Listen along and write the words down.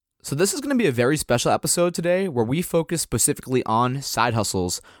So this is going to be a very special episode today where we focus specifically on side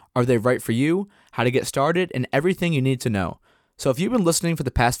hustles. Are they right for you? How to get started, and everything you need to know. So if you've been listening for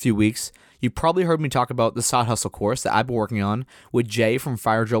the past few weeks, you probably heard me talk about the side hustle course that I've been working on with Jay from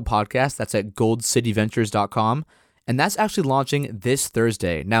Fire Drill Podcast. That's at goldcityventures.com. And that's actually launching this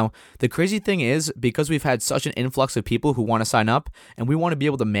Thursday. Now, the crazy thing is, because we've had such an influx of people who want to sign up and we want to be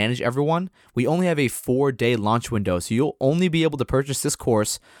able to manage everyone, we only have a 4-day launch window. So you'll only be able to purchase this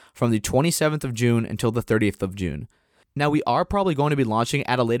course from the 27th of June until the 30th of June. Now, we are probably going to be launching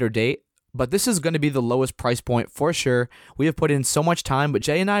at a later date, but this is going to be the lowest price point for sure. We have put in so much time, but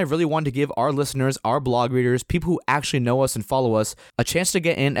Jay and I really wanted to give our listeners, our blog readers, people who actually know us and follow us, a chance to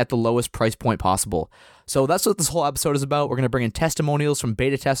get in at the lowest price point possible. So that's what this whole episode is about. We're going to bring in testimonials from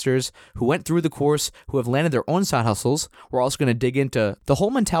beta testers who went through the course, who have landed their own side hustles. We're also going to dig into the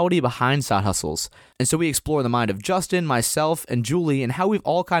whole mentality behind side hustles. And so we explore the mind of Justin, myself, and Julie, and how we've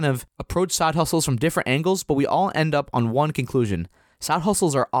all kind of approached side hustles from different angles, but we all end up on one conclusion. Side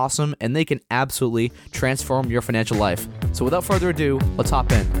hustles are awesome, and they can absolutely transform your financial life. So without further ado, let's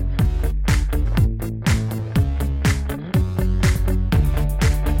hop in.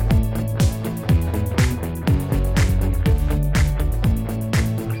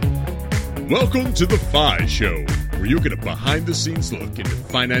 Welcome to The FI Show, where you'll get a behind-the-scenes look into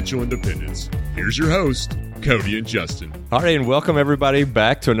financial independence. Here's your host, Cody and Justin. All right, and welcome everybody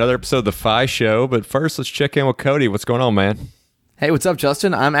back to another episode of The FI Show. But first, let's check in with Cody. What's going on, man? Hey, what's up,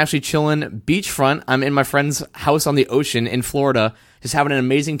 Justin? I'm actually chilling beachfront. I'm in my friend's house on the ocean in Florida, just having an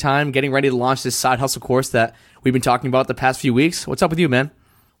amazing time getting ready to launch this side hustle course that we've been talking about the past few weeks. What's up with you, man?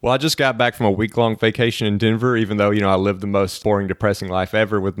 Well, I just got back from a week-long vacation in Denver, even though, I live the most boring, depressing life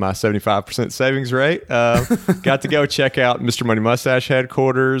ever with my 75% savings rate. Got to go check out Mr. Money Mustache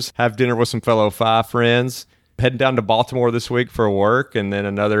headquarters, have dinner with some fellow FI friends, heading down to Baltimore this week for work, and then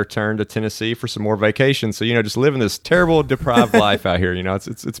another turn to Tennessee for some more vacation. So, just living this terrible, deprived life out here.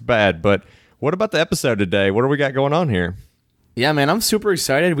 It's bad. But what about the episode today? What do we got going on here? Yeah, man, I'm super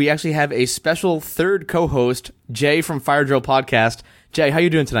excited. We actually have a special third co-host, Jay from Fire Drill Podcast. Jay, how you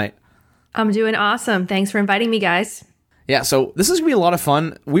doing tonight? I'm doing awesome. Thanks for inviting me, guys. Yeah, so this is going to be a lot of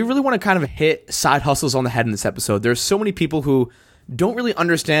fun. We really want to kind of hit side hustles on the head in this episode. There's so many people who don't really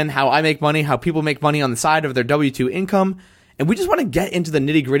understand how I make money, how people make money on the side of their W-2 income, and we just want to get into the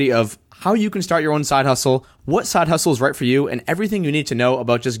nitty-gritty of how you can start your own side hustle, what side hustle is right for you, and everything you need to know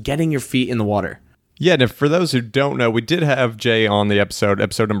about just getting your feet in the water. Yeah, and for those who don't know, we did have Jay on the episode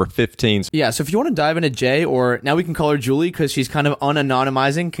number 15. Yeah, so if you want to dive into Jay, or now we can call her Julie because she's kind of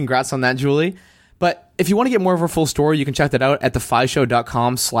unanonymizing. Congrats on that, Julie. But if you want to get more of her full story, you can check that out at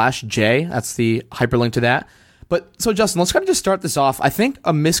thefishow.com/Jay. That's the hyperlink to that. But so, Justin, let's kind of just start this off. I think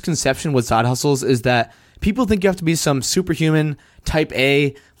a misconception with side hustles is that people think you have to be some superhuman type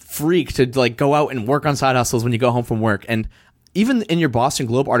A freak to go out and work on side hustles when you go home from work. And even in your Boston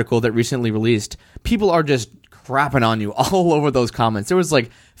Globe article that recently released, people are just crapping on you all over those comments. There was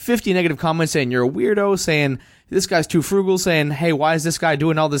 50 negative comments saying you're a weirdo, saying this guy's too frugal, saying, hey, why is this guy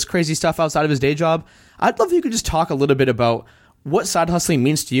doing all this crazy stuff outside of his day job? I'd love if you could just talk a little bit about what side hustling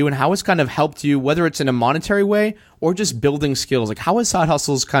means to you and how it's kind of helped you, whether it's in a monetary way or just building skills. How has side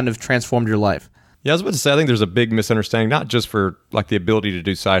hustles kind of transformed your life? Yeah, I was about to say, I think there's a big misunderstanding, not just for the ability to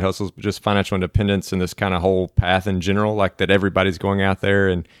do side hustles, but just financial independence and this kind of whole path in general, that everybody's going out there.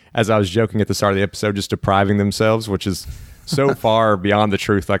 And as I was joking at the start of the episode, just depriving themselves, which is so far beyond the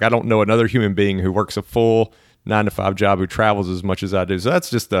truth. I don't know another human being who works a full 9-to-5 job who travels as much as I do. So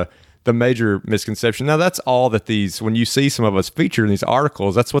that's just the major misconception. Now, that's all that when you see some of us featured in these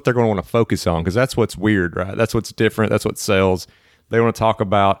articles, that's what they're going to want to focus on because that's what's weird, right? That's what's different. That's what sells. They want to talk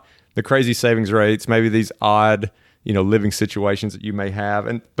about the crazy savings rates, maybe these odd, living situations that you may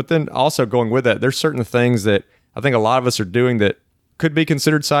have. But then also going with that, there's certain things that I think a lot of us are doing that could be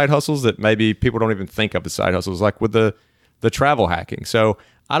considered side hustles that maybe people don't even think of as side hustles, like with the travel hacking. So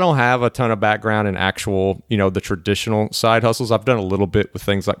I don't have a ton of background in actual, the traditional side hustles. I've done a little bit with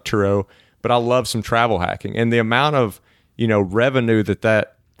things like Turo, but I love some travel hacking. And the amount of, revenue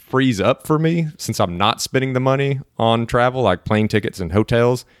that frees up for me since I'm not spending the money on travel, like plane tickets and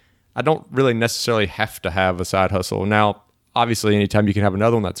hotels, I don't really necessarily have to have a side hustle. Now, obviously, anytime you can have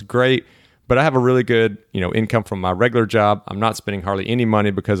another one, that's great. But I have a really good, income from my regular job. I'm not spending hardly any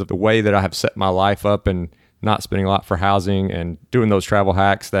money because of the way that I have set my life up and not spending a lot for housing and doing those travel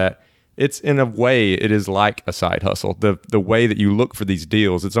hacks that it's in a way, it is like a side hustle. The way that you look for these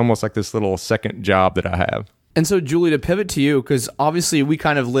deals, it's almost like this little second job that I have. And so, Julie, to pivot to you, because obviously we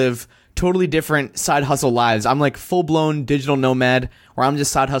kind of live totally different side hustle lives. I'm full-blown digital nomad where I'm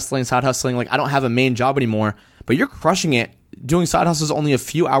just side hustling. I don't have a main job anymore, but you're crushing it doing side hustles only a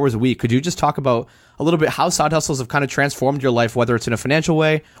few hours a week. Could you just talk about a little bit how side hustles have kind of transformed your life, whether it's in a financial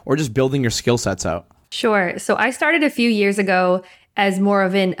way or just building your skill sets out? Sure. So I started a few years ago as more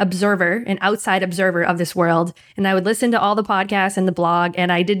of an observer, an outside observer of this world. And I would listen to all the podcasts and the blog,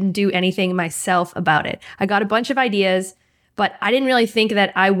 and I didn't do anything myself about it. I got a bunch of ideas, but I didn't really think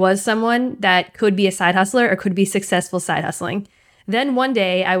that I was someone that could be a side hustler or could be successful side hustling. Then one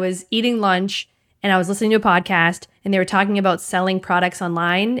day I was eating lunch and I was listening to a podcast and they were talking about selling products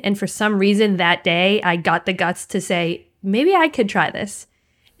online. And for some reason that day, I got the guts to say, maybe I could try this.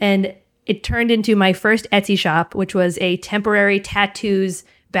 And it turned into my first Etsy shop, which was a temporary tattoos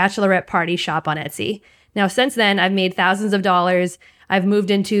bachelorette party shop on Etsy. Now, since then, I've made thousands of dollars. I've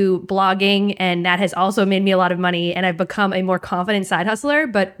moved into blogging, and that has also made me a lot of money, and I've become a more confident side hustler.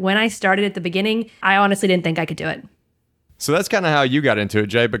 But when I started at the beginning, I honestly didn't think I could do it. So that's kind of how you got into it,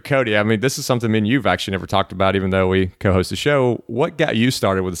 Jay. But Cody, I mean, this is something me and you've actually never talked about, even though we co-host the show. What got you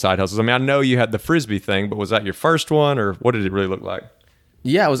started with the side hustles? I mean, I know you had the Frisbee thing, but was that your first one, or what did it really look like?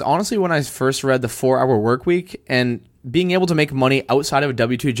 Yeah, it was honestly when I first read the 4-Hour Workweek, and being able to make money outside of a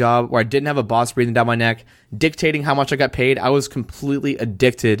W-2 job where I didn't have a boss breathing down my neck, dictating how much I got paid. I was completely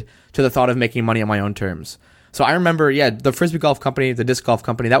addicted to the thought of making money on my own terms. So I remember, the Frisbee Golf Company, the disc golf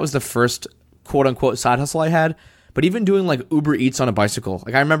company, that was the first quote-unquote side hustle I had. But even doing like Uber Eats on a bicycle,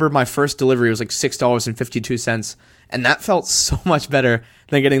 like I remember my first delivery was like $6.52, and that felt so much better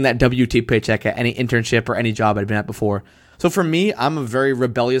than getting that W-2 paycheck at any internship or any job I'd been at before. So for me, I'm a very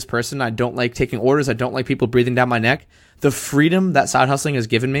rebellious person. I don't like taking orders. I don't like people breathing down my neck. The freedom that side hustling has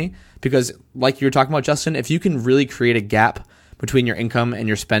given me, because like you were talking about, Justin, if you can really create a gap between your income and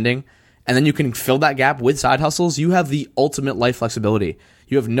your spending, and then you can fill that gap with side hustles, you have the ultimate life flexibility.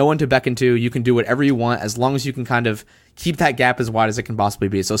 You have no one to beckon to. You can do whatever you want as long as you can kind of keep that gap as wide as it can possibly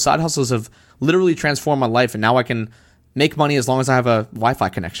be. So side hustles have literally transformed my life, and now I can make money as long as I have a Wi-Fi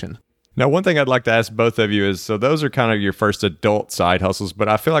connection. Now, one thing I'd like to ask both of you is, so those are kind of your first adult side hustles, but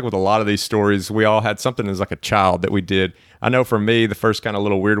I feel like with a lot of these stories, we all had something as like a child that we did. I know for me, the first kind of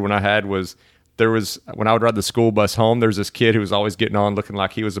little weird one I had was when I would ride the school bus home, there was this kid who was always getting on looking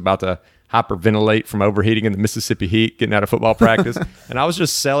like he was about to hyperventilate from overheating in the Mississippi heat, getting out of football practice. And I was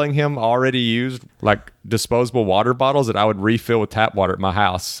just selling him already used like disposable water bottles that I would refill with tap water at my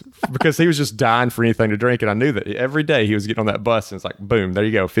house because he was just dying for anything to drink. And I knew that every day he was getting on that bus and it's like, boom, there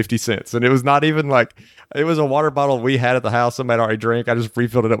you go, 50 cents. And it was not even like, it was a water bottle we had at the house. Somebody already drank. I just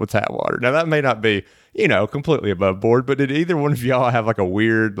refilled it up with tap water. Now that may not be, completely above board, but did either one of y'all have like a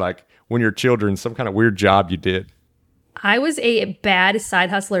weird, like when you're children, some kind of weird job you did? I was a bad side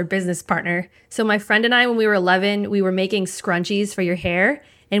hustler business partner. So my friend and I, when we were 11, we were making scrunchies for your hair,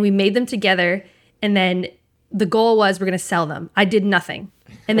 and we made them together. And then the goal was we're going to sell them. I did nothing.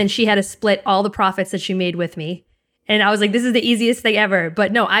 And then she had to split all the profits that she made with me. And I was like, this is the easiest thing ever.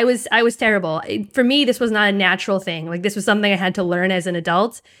 But no, I was terrible. For me, this was not a natural thing. Like this was something I had to learn as an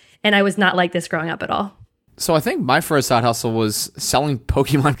adult. And I was not like this growing up at all. So I think my first side hustle was selling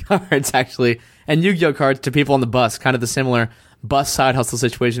Pokemon cards, actually, and Yu-Gi-Oh cards to people on the bus, kind of the similar bus side hustle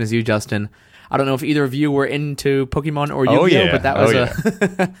situation as you, Justin. I don't know if either of you were into Pokemon or Yu-Gi-Oh, but that was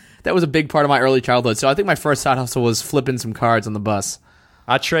that was a big part of my early childhood. So I think my first side hustle was flipping some cards on the bus.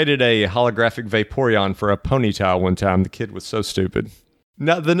 I traded a holographic Vaporeon for a ponytail one time. The kid was so stupid.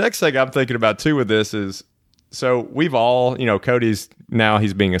 Now, the next thing I'm thinking about, too, with this is, so we've all, Cody's now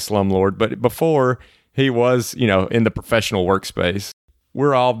he's being a slumlord, but before he was, in the professional workspace.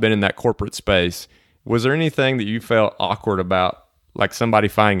 We're all been in that corporate space. Was there anything that you felt awkward about, like somebody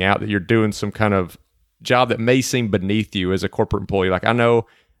finding out that you're doing some kind of job that may seem beneath you as a corporate employee? Like I know,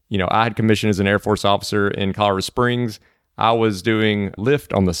 I had commissioned as an Air Force officer in Colorado Springs. I was doing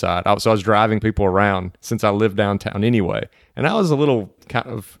Lyft on the side. So I was driving people around since I lived downtown anyway. And I was a little kind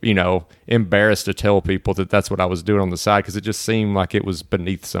of, embarrassed to tell people that that's what I was doing on the side because it just seemed like it was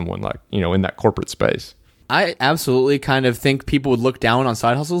beneath someone like, in that corporate space. I absolutely kind of think people would look down on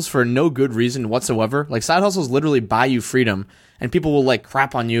side hustles for no good reason whatsoever. Like side hustles literally buy you freedom, and people will like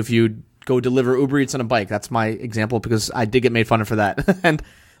crap on you if you go deliver Uber Eats on a bike. That's my example because I did get made fun of for that. And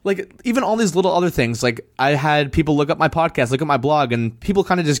like even all these little other things, like I had people look up my podcast, look at my blog, and people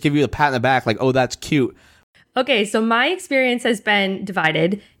kind of just give you a pat in the back like, oh, that's cute. Okay, so my experience has been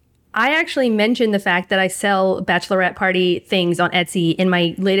divided. I actually mentioned the fact that I sell bachelorette party things on Etsy in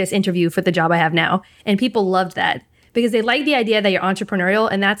my latest interview for the job I have now. And people loved that because they like the idea that you're entrepreneurial,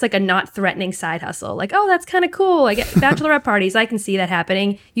 and that's like a not threatening side hustle. Like, oh, that's kind of cool. Like bachelorette parties, I can see that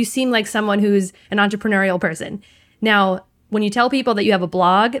happening. You seem like someone who's an entrepreneurial person. Now, when you tell people that you have a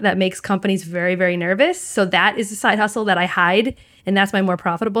blog, that makes companies very, very nervous. So that is a side hustle that I hide, and that's my more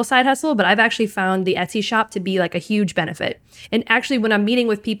profitable side hustle. But I've actually found the Etsy shop to be like a huge benefit. And actually, when I'm meeting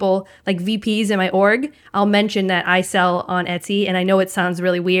with people like VPs in my org, I'll mention that I sell on Etsy. And I know it sounds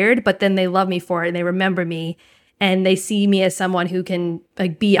really weird, but then they love me for it and they remember me and they see me as someone who can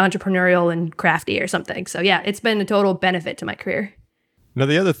like be entrepreneurial and crafty or something. So yeah, it's been a total benefit to my career. Now,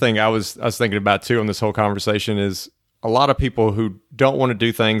 the other thing I was thinking about too in this whole conversation is a lot of people who don't want to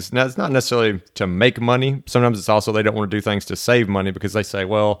do things. Now, it's not necessarily to make money. Sometimes it's also they don't want to do things to save money because they say,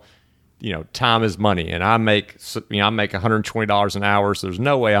 well, you know, time is money, and I make $120 an hour, so there's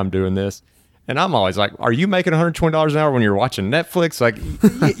no way I'm doing this. And I'm always like, are you making $120 an hour when you're watching Netflix?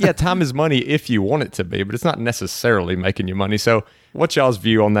 Like, yeah, time is money if you want it to be, but it's not necessarily making you money. So, what's y'all's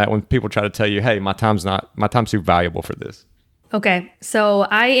view on that when people try to tell you, hey, my time's too valuable for this? Okay, so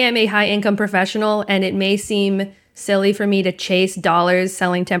I am a high income professional, and it may seem silly for me to chase dollars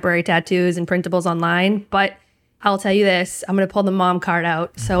selling temporary tattoos and printables online, but I'll tell you this, I'm going to pull the mom card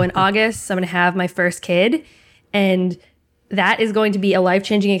out. So in August, I'm going to have my first kid, and that is going to be a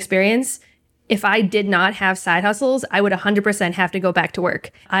life-changing experience. If I did not have side hustles, I would 100% have to go back to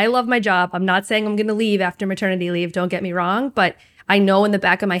work. I love my job. I'm not saying I'm going to leave after maternity leave, don't get me wrong, but I know in the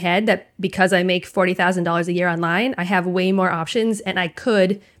back of my head that because I make $40,000 a year online, I have way more options and I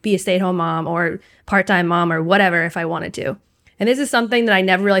could be a stay-at-home mom or part-time mom or whatever if I wanted to. And this is something that I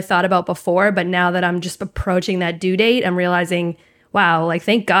never really thought about before, but now that I'm just approaching that due date, I'm realizing, wow, like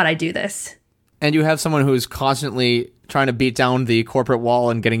thank God I do this. And you have someone who's constantly trying to beat down the corporate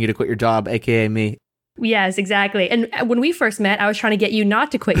wall and getting you to quit your job, aka me. Yes, exactly. And when we first met, I was trying to get you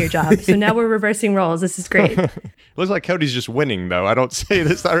not to quit your job. So now we're reversing roles. This is great. Looks like Cody's just winning, though. I don't see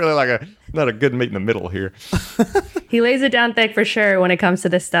this. Not really like not a good meet in the middle here. He lays it down thick for sure when it comes to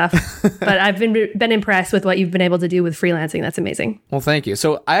this stuff. But I've been impressed with what you've been able to do with freelancing. That's amazing. Well, thank you.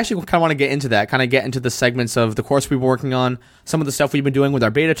 So I actually kind of want to get into that, kind of get into the segments of the course we've been working on, some of the stuff we've been doing with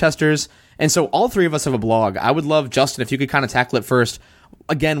our beta testers. And so all three of us have a blog. I would love, Justin, if you could kind of tackle it first.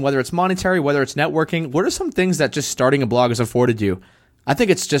 Again, whether it's monetary, whether it's networking, what are some things that just starting a blog has afforded you? I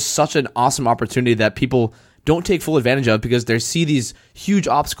think it's just such an awesome opportunity that people don't take full advantage of because they see these huge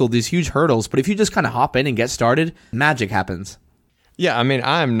obstacles, these huge hurdles. But if you just kind of hop in and get started, magic happens. Yeah, I mean,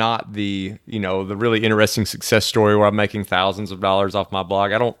 I am not the really interesting success story where I'm making thousands of dollars off my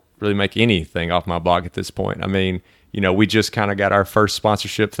blog. I don't really make anything off my blog at this point. I mean, we just kind of got our first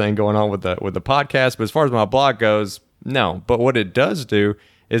sponsorship thing going on with the podcast. But as far as my blog goes, no. But what it does do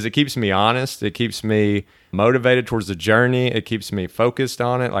is it keeps me honest. It keeps me motivated towards the journey. It keeps me focused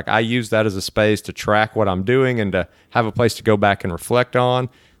on it. Like I use that as a space to track what I'm doing and to have a place to go back and reflect on.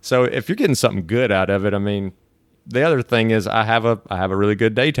 So if you're getting something good out of it, I mean, the other thing is I have a really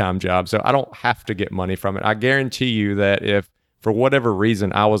good daytime job, so I don't have to get money from it. I guarantee you that if for whatever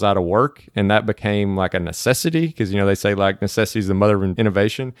reason I was out of work and that became like a necessity, because they say like necessity is the mother of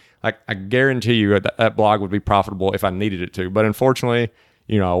innovation. Like I guarantee you that blog would be profitable if I needed it to. But unfortunately,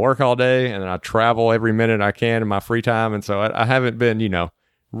 I work all day and then I travel every minute I can in my free time, and so I haven't been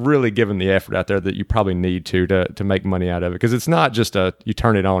really given the effort out there that you probably need to make money out of it, because it's not just you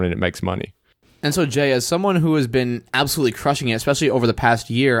turn it on and it makes money. And so Jay, as someone who has been absolutely crushing it, especially over the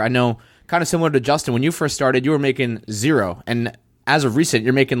past year, I know kind of similar to Justin, when you first started, you were making zero. And as of recent,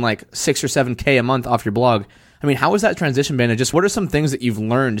 you're making like 6 or 7K a month off your blog. I mean, how has that transition been? And just what are some things that you've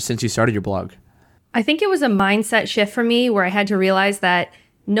learned since you started your blog? I think it was a mindset shift for me where I had to realize that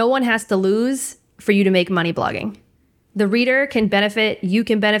no one has to lose for you to make money blogging. The reader can benefit, you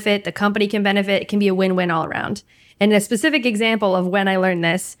can benefit, the company can benefit. It can be a win-win all around. And a specific example of when I learned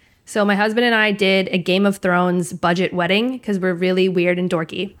this, so my husband and I did a Game of Thrones budget wedding because we're really weird and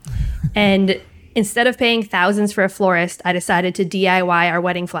dorky. And instead of paying thousands for a florist, I decided to DIY our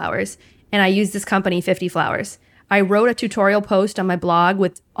wedding flowers. And I used this company, 50 Flowers. I wrote a tutorial post on my blog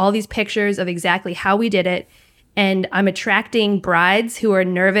with all these pictures of exactly how we did it. And I'm attracting brides who are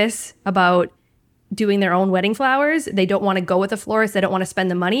nervous about doing their own wedding flowers. They don't want to go with a florist. They don't want to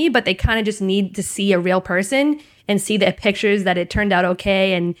spend the money, but they kind of just need to see a real person and see the pictures that it turned out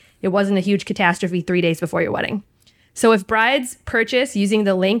okay and it wasn't a huge catastrophe 3 days before your wedding. So if brides purchase using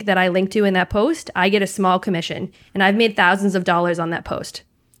the link that I linked to in that post, I get a small commission, and I've made thousands of dollars on that post.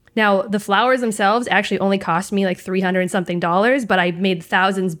 Now, the flowers themselves actually only cost me like $300 and something, but I made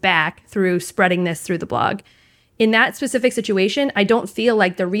thousands back through spreading this through the blog. In that specific situation, I don't feel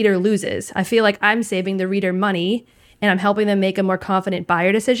like the reader loses. I feel like I'm saving the reader money and I'm helping them make a more confident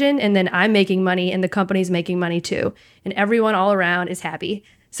buyer decision. And then I'm making money and the company's making money too. And everyone all around is happy.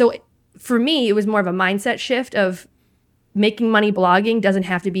 So for me, it was more of a mindset shift of making money blogging doesn't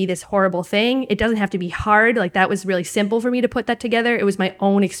have to be this horrible thing. It doesn't have to be hard. Like, that was really simple for me to put that together. It was my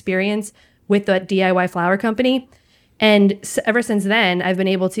own experience with the DIY flower company. And ever since then, I've been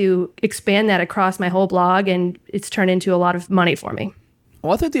able to expand that across my whole blog, and it's turned into a lot of money for me.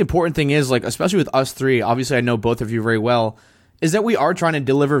 Well, I think the important thing is, like, especially with us three, obviously I know both of you very well, is that we are trying to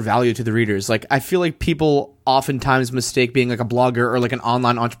deliver value to the readers. Like, I feel like people oftentimes mistake being like a blogger or like an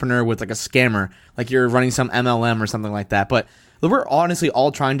online entrepreneur with like a scammer, like you're running some MLM or something like that. But we're honestly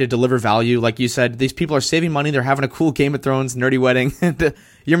all trying to deliver value. Like you said, these people are saving money. They're having a cool Game of Thrones nerdy wedding.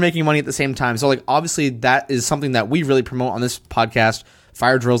 You're making money at the same time. So, like, obviously that is something that we really promote on this podcast.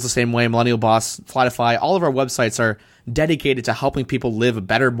 Fire Drill's the same way. Millennial Boss, Flatify, all of our websites are dedicated to helping people live a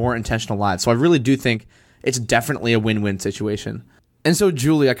better, more intentional lives. So I really do think it's definitely a win-win situation. And so,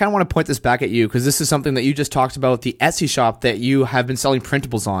 Julie, I kind of want to point this back at you because this is something that you just talked about, the Etsy shop that you have been selling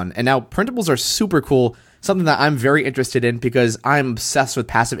printables on. And now printables are super cool, something that I'm very interested in because I'm obsessed with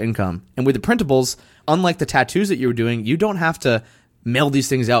passive income. And with the printables, unlike the tattoos that you were doing, you don't have to mail these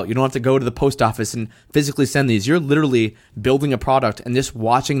things out. You don't have to go to the post office and physically send these. You're literally building a product and just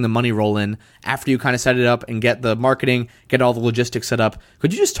watching the money roll in after you kind of set it up and get the marketing, get all the logistics set up.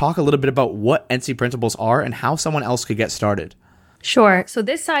 Could you just talk a little bit about what Etsy printables are and how someone else could get started? Sure. So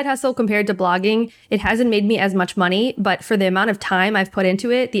this side hustle compared to blogging, it hasn't made me as much money, but for the amount of time I've put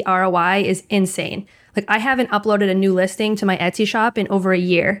into it, the ROI is insane. Like, I haven't uploaded a new listing to my Etsy shop in over a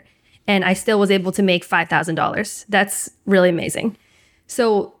year, and I still was able to make $5,000. That's really amazing.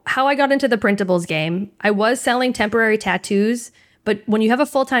 So how I got into the printables game, I was selling temporary tattoos, but when you have a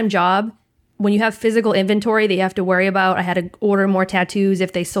full-time job, when you have physical inventory that you have to worry about, I had to order more tattoos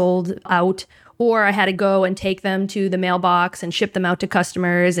if they sold out, or I had to go and take them to the mailbox and ship them out to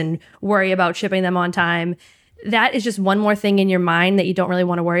customers and worry about shipping them on time. That is just one more thing in your mind that you don't really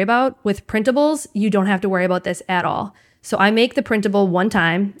want to worry about. With printables, you don't have to worry about this at all. So I make the printable one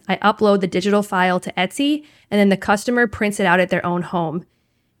time, I upload the digital file to Etsy, and then the customer prints it out at their own home.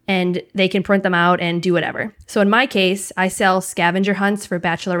 And they can print them out and do whatever. So in my case, I sell scavenger hunts for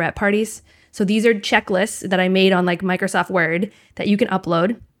bachelorette parties. So these are checklists that I made on like Microsoft Word that you can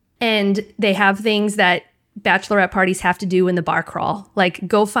upload. And they have things that bachelorette parties have to do in the bar crawl, like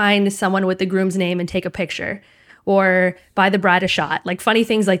go find someone with the groom's name and take a picture, or buy the bride a shot, like funny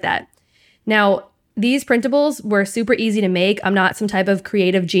things like that. Now, these printables were super easy to make. I'm not some type of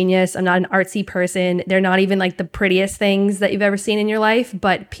creative genius. I'm not an artsy person. They're not even like the prettiest things that you've ever seen in your life,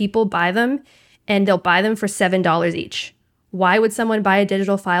 but people buy them and they'll buy them for $7 each. Why would someone buy a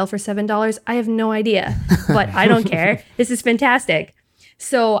digital file for $7? I have no idea, but I don't care. This is fantastic.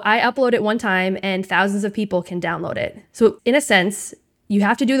 So I upload it one time and thousands of people can download it. So in a sense, you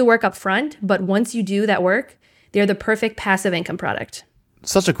have to do the work up front, but once you do that work, they're the perfect passive income product.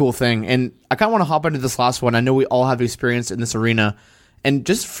 Such a cool thing. And I kind of want to hop into this last one. I know we all have experience in this arena and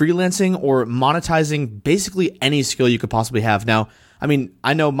just freelancing or monetizing basically any skill you could possibly have. Now, I mean,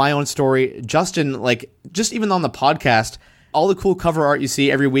 I know my own story. Justin, like, just even on the podcast, all the cool cover art you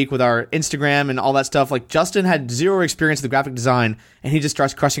see every week with our Instagram and all that stuff, like, Justin had zero experience with graphic design and he just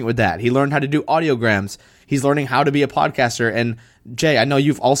starts crushing it with that. He learned how to do audiograms. He's learning how to be a podcaster. And Jay, I know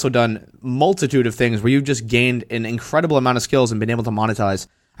you've also done multitude of things where you've just gained an incredible amount of skills and been able to monetize.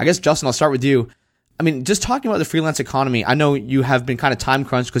 I guess, Justin, I'll start with you. I mean, just talking about the freelance economy, I know you have been kind of time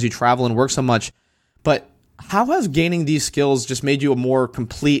crunched because you travel and work so much, but how has gaining these skills just made you a more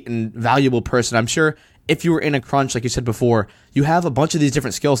complete and valuable person? I'm sure if you were in a crunch, like you said before, you have a bunch of these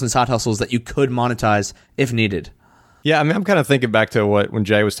different skills and side hustles that you could monetize if needed. Yeah, I mean, I'm kind of thinking back to when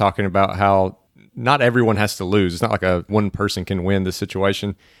Jay was talking about how not everyone has to lose. It's not like one person can win this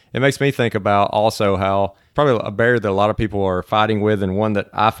situation. It makes me think about also how probably a barrier that a lot of people are fighting with, and one that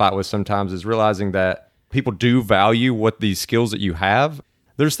I fight with sometimes, is realizing that people do value what these skills that you have.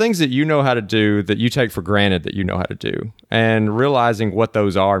 There's things that you know how to do that you take for granted that you know how to do, and realizing what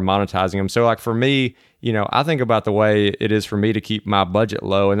those are and monetizing them. So like for me, you know, I think about the way it is for me to keep my budget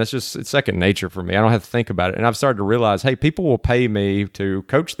low, and it's second nature for me. I don't have to think about it. And I've started to realize, hey, people will pay me to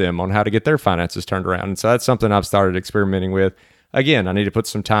coach them on how to get their finances turned around. And so that's something I've started experimenting with. Again, I need to put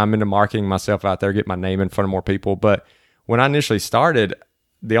some time into marketing myself out there, get my name in front of more people. But when I initially started,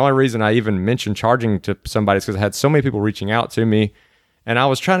 the only reason I even mentioned charging to somebody is because I had so many people reaching out to me. And I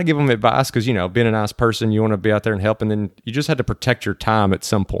was trying to give them advice because, you know, being a nice person, you want to be out there and help. And then you just had to protect your time at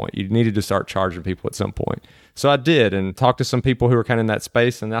some point. You needed to start charging people at some point. So I did, and talked to some people who were kind of in that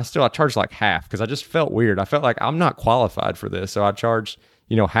space. And I charged like half because I just felt weird. I felt like I'm not qualified for this. So I charged,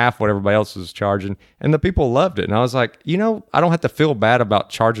 you know, half what everybody else was charging. And the people loved it. And I was like, you know, I don't have to feel bad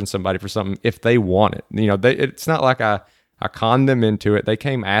about charging somebody for something if they want it. You know, it's not like I I conned them into it. They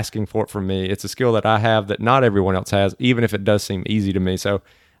came asking for it from me. It's a skill that I have that not everyone else has, even if it does seem easy to me. So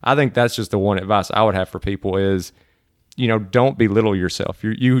I think that's just the one advice I would have for people is, don't belittle yourself.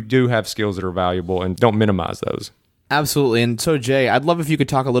 You do have skills that are valuable, and don't minimize those. Absolutely. And so, Jay, I'd love if you could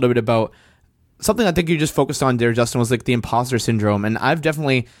talk a little bit about something I think you just focused on there, Justin, was like the imposter syndrome. And I'm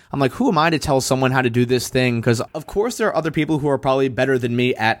like, who am I to tell someone how to do this thing? Because of course there are other people who are probably better than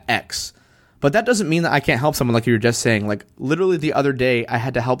me at X. But that doesn't mean that I can't help someone, like you were just saying. Like literally the other day, I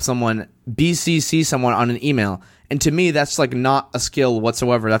had to help someone BCC someone on an email. And to me, that's like not a skill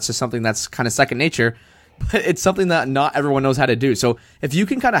whatsoever. That's just something that's kind of second nature. But it's something that not everyone knows how to do. So if you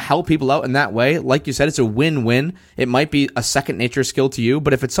can kind of help people out in that way, like you said, it's a win-win. It might be a second nature skill to you,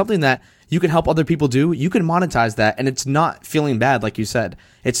 but if it's something that you can help other people do, you can monetize that, and it's not feeling bad, like you said.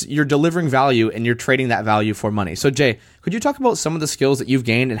 You're delivering value, and you're trading that value for money. So Jay, could you talk about some of the skills that you've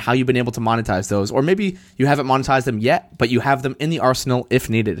gained and how you've been able to monetize those? Or maybe you haven't monetized them yet, but you have them in the arsenal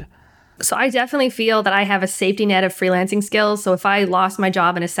if needed. So I definitely feel that I have a safety net of freelancing skills. So if I lost my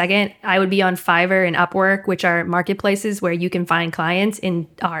job in a second, I would be on Fiverr and Upwork, which are marketplaces where you can find clients in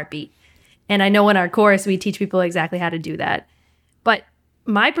a heartbeat. And I know in our course, we teach people exactly how to do that. But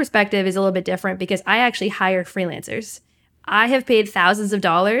my perspective is a little bit different because I actually hire freelancers. I have paid thousands of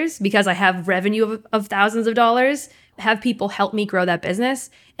dollars because I have revenue of thousands of dollars, have people help me grow that business.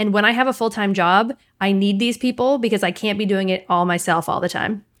 And when I have a full-time job, I need these people because I can't be doing it all myself all the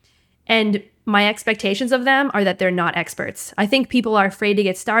time. And my expectations of them are that they're not experts. I think people are afraid to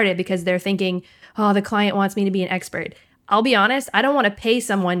get started because they're thinking, oh, the client wants me to be an expert. I'll be honest, I don't want to pay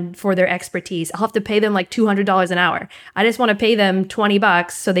someone for their expertise. I'll have to pay them like $200 an hour. I just want to pay them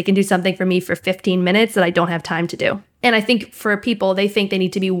 $20 so they can do something for me for 15 minutes that I don't have time to do. And I think for people, they think they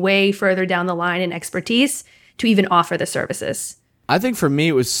need to be way further down the line in expertise to even offer the services. I think for me,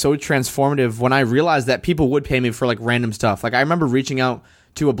 it was so transformative when I realized that people would pay me for like random stuff. Like I remember reaching out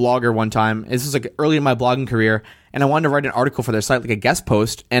to a blogger one time. This was like early in my blogging career, and I wanted to write an article for their site, like a guest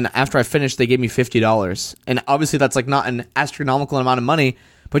post. And after I finished, they gave me $50. And obviously that's like not an astronomical amount of money,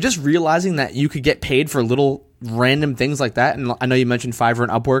 but just realizing that you could get paid for little random things like that. And I know you mentioned Fiverr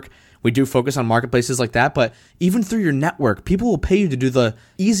and Upwork. We do focus on marketplaces like that, but even through your network, people will pay you to do the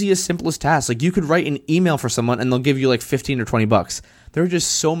easiest, simplest tasks. Like you could write an email for someone and they'll give you like 15 or 20 bucks. There are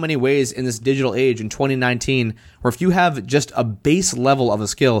just so many ways in this digital age in 2019 where if you have just a base level of a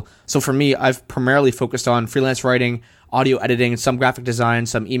skill. So for me, I've primarily focused on freelance writing, audio editing, some graphic design,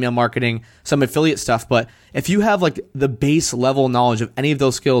 some email marketing, some affiliate stuff. But if you have like the base level knowledge of any of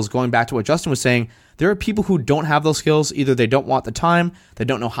those skills, going back to what Justin was saying, there are people who don't have those skills. Either they don't want the time, they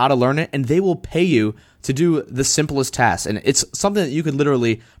don't know how to learn it, and they will pay you to do the simplest tasks. And it's something that you could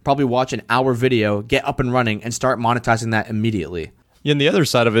literally probably watch an hour video, get up and running, and start monetizing that immediately. Yeah, and the other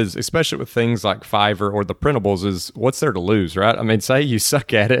side of it is, especially with things like Fiverr or the printables, is what's there to lose, right? I mean, say you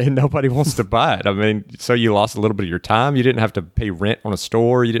suck at it and nobody wants to buy it. I mean, so you lost a little bit of your time. You didn't have to pay rent on a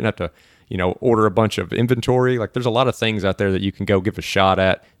store. You didn't have to, order a bunch of inventory. Like there's a lot of things out there that you can go give a shot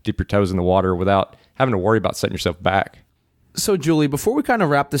at, dip your toes in the water without having to worry about setting yourself back. So, Julie, before we kind of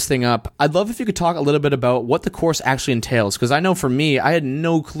wrap this thing up, I'd love if you could talk a little bit about what the course actually entails. Because I know for me, I had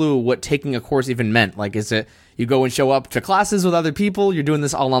no clue what taking a course even meant. Like, is it you go and show up to classes with other people? You're doing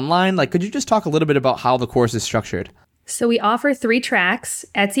this all online? Like, could you just talk a little bit about how the course is structured? So we offer 3 tracks,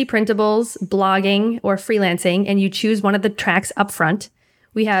 Etsy printables, blogging, or freelancing, and you choose one of the tracks up front.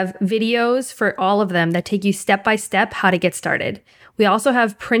 We have videos for all of them that take you step by step how to get started. We also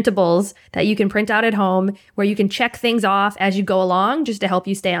have printables that you can print out at home where you can check things off as you go along just to help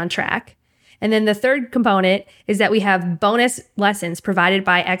you stay on track. And then the third component is that we have bonus lessons provided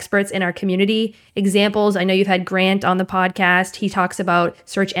by experts in our community. Examples, I know you've had Grant on the podcast. He talks about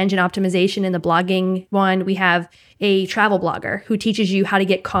search engine optimization in the blogging one. We have a travel blogger who teaches you how to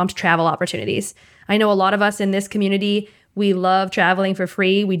get comped travel opportunities. I know a lot of us in this community, we love traveling for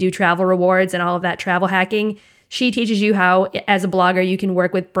free. We do travel rewards and all of that travel hacking. She teaches you how, as a blogger, you can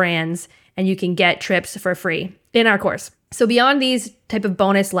work with brands and you can get trips for free in our course. So beyond these type of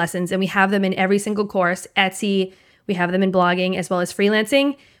bonus lessons, and we have them in every single course, Etsy, we have them in blogging as well as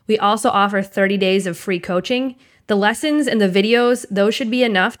freelancing, we also offer 30 days of free coaching. The lessons and the videos, those should be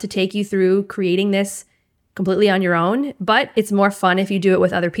enough to take you through creating this completely on your own, but it's more fun if you do it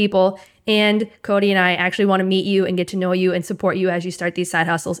with other people. And Cody and I actually want to meet you and get to know you and support you as you start these side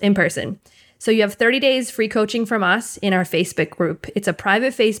hustles in person. So you have 30 days free coaching from us in our Facebook group. It's a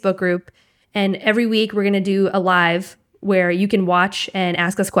private Facebook group. And every week we're going to do a live where you can watch and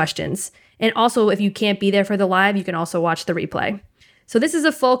ask us questions. And also, if you can't be there for the live, you can also watch the replay. So this is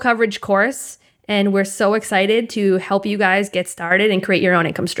a full coverage course, and we're so excited to help you guys get started and create your own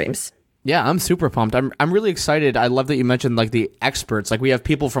income streams. Yeah, I'm super pumped. I'm really excited. I love that you mentioned like the experts. Like we have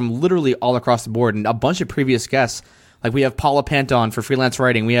people from literally all across the board and a bunch of previous guests. Like we have Paula Panton for freelance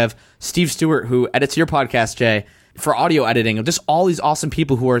writing. We have Steve Stewart, who edits your podcast, Jay, for audio editing. Just all these awesome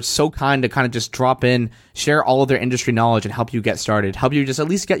people who are so kind to kind of just drop in, share all of their industry knowledge and help you get started, help you just at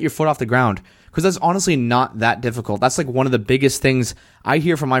least get your foot off the ground. Because that's honestly not that difficult. That's like one of the biggest things I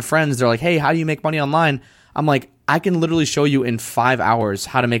hear from my friends. They're like, hey, how do you make money online? I'm like, I can literally show you in 5 hours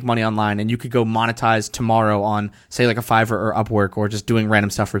how to make money online, and you could go monetize tomorrow on, say, like a Fiverr or Upwork, or just doing random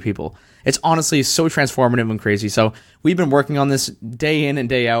stuff for people. It's honestly so transformative and crazy. So we've been working on this day in and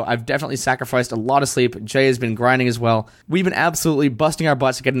day out. I've definitely sacrificed a lot of sleep. Jay has been grinding as well. We've been absolutely busting our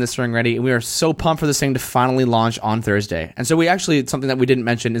butts getting this thing ready, and we are so pumped for this thing to finally launch on Thursday. And so we actually, something that we didn't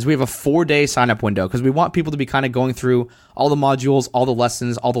mention is we have a 4-day sign-up window because we want people to be kind of going through all the modules, all the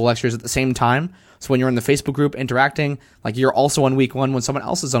lessons, all the lectures at the same time. So when you're in the Facebook group interacting, like you're also on week 1 when someone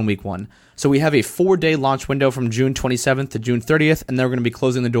else is on week 1. So we have a 4-day launch window from June 27th to June 30th, and then we're going to be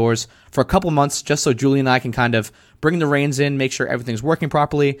closing the doors for a couple months just so Julie and I can kind of bring the reins in, make sure everything's working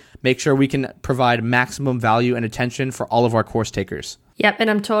properly, make sure we can provide maximum value and attention for all of our course takers. Yep, and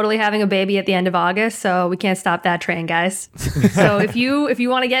I'm totally having a baby at the end of August, so we can't stop that train, guys. So if you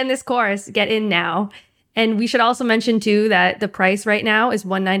want to get in this course, get in now. And we should also mention too that the price right now is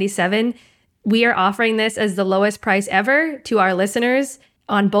 $197. We are offering this as the lowest price ever to our listeners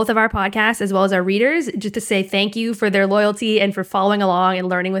on both of our podcasts as well as our readers, just to say thank you for their loyalty and for following along and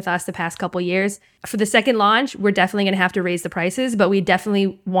learning with us the past couple years. For the second launch, we're definitely going to have to raise the prices, but we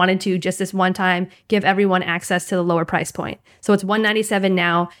definitely wanted to just this one time give everyone access to the lower price point. So it's $197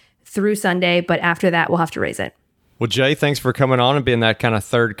 now through Sunday, but after that, we'll have to raise it. Well, Jay, thanks for coming on and being that kind of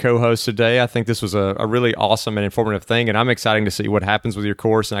third co-host today. I think this was a really awesome and informative thing, and I'm excited to see what happens with your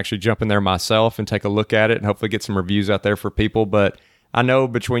course and actually jump in there myself and take a look at it and hopefully get some reviews out there for people. But I know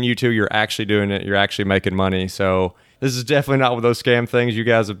between you two, you're actually doing it. You're actually making money. So this is definitely not one of those scam things. You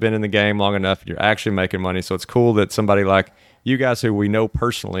guys have been in the game long enough. You're actually making money. So it's cool that somebody like you guys who we know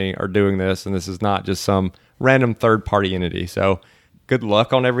personally are doing this, and this is not just some random third-party entity. So good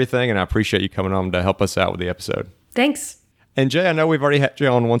luck on everything, and I appreciate you coming on to help us out with the episode. Thanks. And Jay, I know we've already had you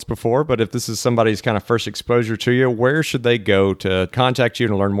on once before, but if this is somebody's kind of first exposure to you, where should they go to contact you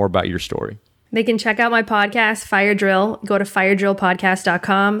and learn more about your story? They can check out my podcast, Fire Drill. Go to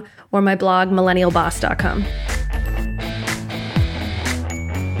firedrillpodcast.com or my blog, millennialboss.com.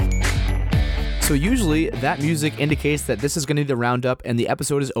 So usually that music indicates that this is going to be the roundup and the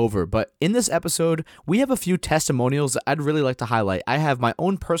episode is over. But in this episode, we have a few testimonials that I'd really like to highlight. I have my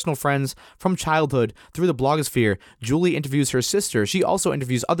own personal friends from childhood through the blogosphere. Julie interviews her sister. She also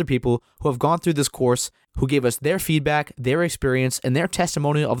interviews other people who have gone through this course, who gave us their feedback, their experience, and their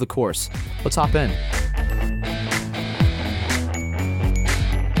testimonial of the course. Let's hop in.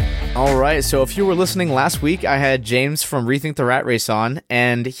 All right, so if you were listening last week, I had James from Rethink the Rat Race on,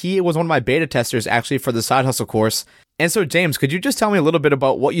 and he was one of my beta testers actually for the Side Hustle course. And so, James, could you just tell me a little bit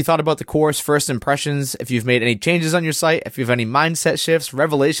about what you thought about the course, first impressions, if you've made any changes on your site, if you have any mindset shifts,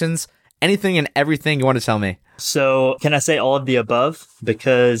 revelations, anything and everything you want to tell me? So can I say all of the above?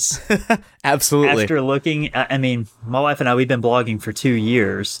 Because absolutely. After looking, I mean, my wife and I, we've been blogging for 2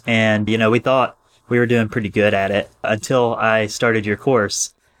 years, and, you know, we thought we were doing pretty good at it until I started your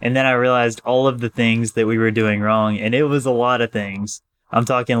course. And then I realized all of the things that we were doing wrong, and it was a lot of things. I'm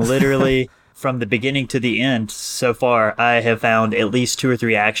talking literally from the beginning to the end. So far, I have found at least 2 or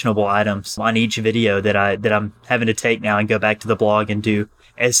 3 actionable items on each video that I'm having to take now and go back to the blog and do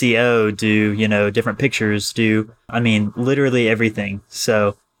SEO, do, you know, different pictures, literally everything.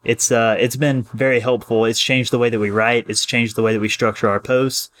 So it's been very helpful. It's changed the way that we write. It's changed the way that we structure our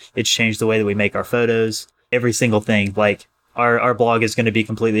posts. It's changed the way that we make our photos. Every single thing. Like, our blog is going to be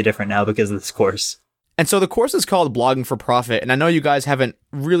completely different now because of this course. And so the course is called Blogging for Profit, and I know you guys haven't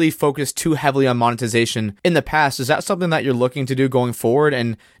really focused too heavily on monetization in the past. Is that something that you're looking to do going forward?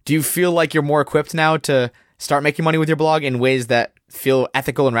 And do you feel like you're more equipped now to start making money with your blog in ways that feel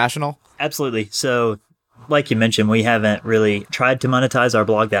ethical and rational? Absolutely. So, like you mentioned, we haven't really tried to monetize our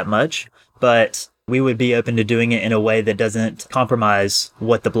blog that much, but we would be open to doing it in a way that doesn't compromise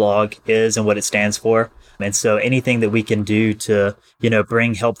what the blog is and what it stands for. And so anything that we can do to, you know,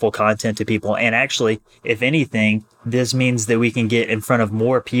 bring helpful content to people. And actually, if anything, this means that we can get in front of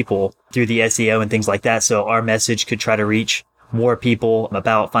more people through the SEO and things like that. So our message could try to reach more people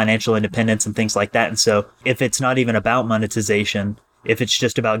about financial independence and things like that. And so if it's not even about monetization, if it's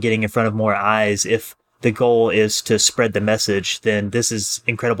just about getting in front of more eyes, if the goal is to spread the message, then this is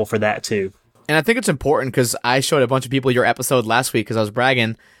incredible for that too. And I think it's important because I showed a bunch of people your episode last week because I was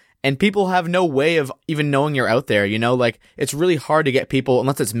bragging. And people have no way of even knowing you're out there, like it's really hard to get people,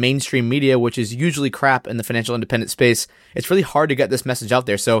 unless it's mainstream media, which is usually crap in the financial independent space. It's really hard to get this message out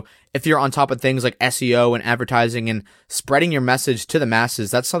there. So if you're on top of things like SEO and advertising and spreading your message to the masses,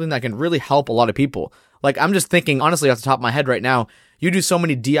 that's something that can really help a lot of people. Like, I'm just thinking, honestly, off the top of my head right now, you do so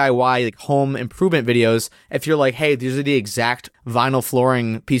many DIY like home improvement videos. If you're like, hey, these are the exact vinyl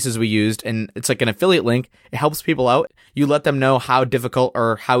flooring pieces we used, and it's like an affiliate link, it helps people out. You let them know how difficult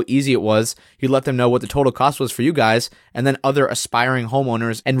or how easy it was. You let them know what the total cost was for you guys, and then other aspiring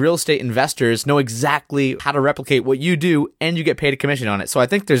homeowners and real estate investors know exactly how to replicate what you do, and you get paid a commission on it. So I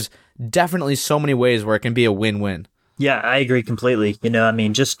think there's definitely so many ways where it can be a win-win. Yeah, I agree completely.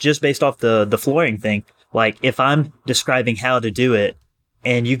 Just based off the flooring thing, like if I'm describing how to do it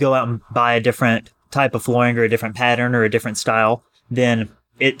and you go out and buy a different type of flooring or a different pattern or a different style, then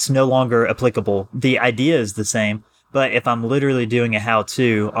it's no longer applicable. The idea is the same, but if I'm literally doing a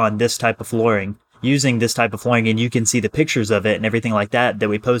how-to on this type of flooring, using this type of flooring, and you can see the pictures of it and everything like that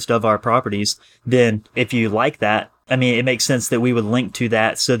we post of our properties, then if you like that, it makes sense that we would link to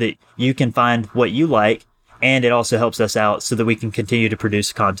that so that you can find what you like. And it also helps us out so that we can continue to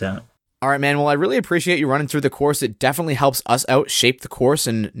produce content. All right, man. Well, I really appreciate you running through the course. It definitely helps us out, shape the course,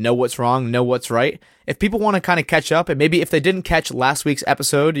 and know what's wrong, know what's right. If people want to kind of catch up, and maybe if they didn't catch last week's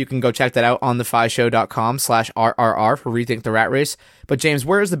episode, you can go check that out on thefishow.com/RRR for Rethink the Rat Race. But James,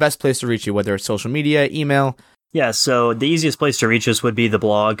 where is the best place to reach you, whether it's social media, email? Yeah, so the easiest place to reach us would be the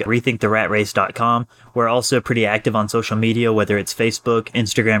blog, rethinktheratrace.com. We're also pretty active on social media, whether it's Facebook,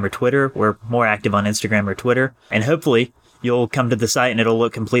 Instagram, or Twitter. We're more active on Instagram or Twitter. And hopefully you'll come to the site and it'll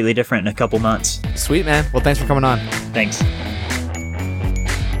look completely different in a couple months. Sweet, man. Well, thanks for coming on. Thanks.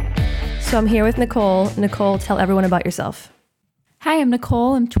 So I'm here with Nicole. Nicole, tell everyone about yourself. Hi, I'm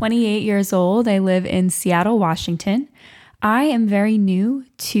Nicole. I'm 28 years old. I live in Seattle, Washington. I am very new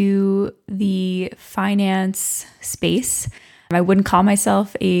to the finance space. I wouldn't call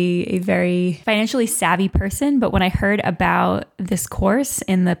myself a very financially savvy person, but when I heard about this course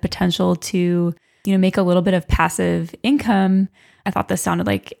and the potential to, make a little bit of passive income, I thought this sounded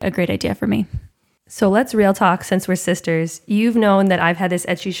like a great idea for me. So let's real talk since we're sisters. You've known that I've had this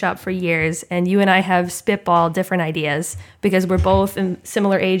Etsy shop for years, and you and I have spitballed different ideas because we're both in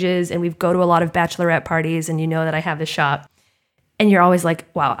similar ages and we go to a lot of bachelorette parties, and you know that I have this shop. And you're always like,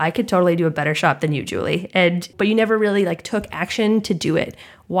 wow, I could totally do a better shop than you, Julie. But you never really took action to do it.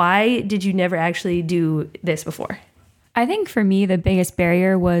 Why did you never actually do this before? I think for me, the biggest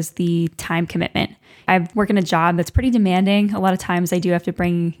barrier was the time commitment. I work in a job that's pretty demanding. A lot of times I do have to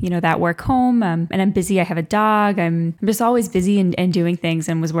bring, that work home and I'm busy. I have a dog. I'm just always busy and doing things,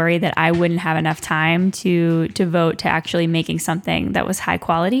 and was worried that I wouldn't have enough time to devote to actually making something that was high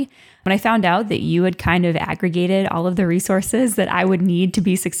quality. When I found out that you had kind of aggregated all of the resources that I would need to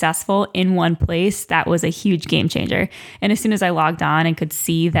be successful in one place, that was a huge game changer. And as soon as I logged on and could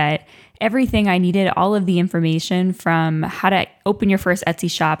see that everything I needed, all of the information from how to open your first Etsy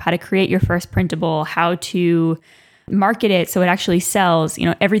shop, how to create your first printable, how to market it so it actually sells,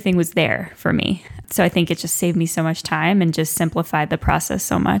 everything was there for me. So I think it just saved me so much time and just simplified the process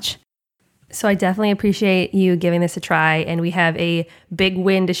so much. So I definitely appreciate you giving this a try, and we have a big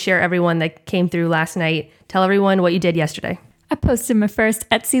win to share everyone that came through last night. Tell everyone what you did yesterday. I posted my first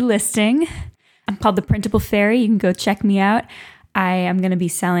Etsy listing. I'm called The Printable Fairy. You can go check me out. I am going to be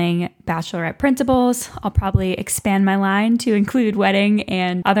selling bachelorette printables. I'll probably expand my line to include wedding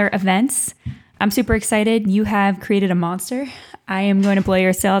and other events. I'm super excited. You have created a monster. I am going to blow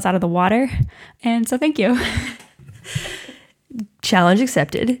your sales out of the water. And so thank you. Challenge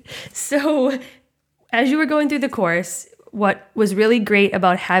accepted. So as you were going through the course, what was really great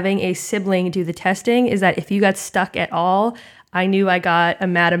about having a sibling do the testing is that if you got stuck at all, I knew I got a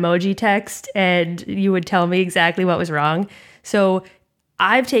mad emoji text and you would tell me exactly what was wrong. So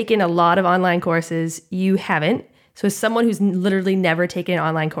I've taken a lot of online courses. You haven't. So as someone who's literally never taken an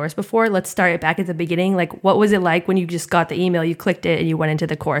online course before, let's start it back at the beginning. What was it like when you just got the email, you clicked it, and you went into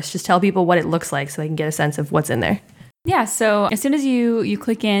the course? Just tell people what it looks like so they can get a sense of what's in there. Yeah, so as soon as you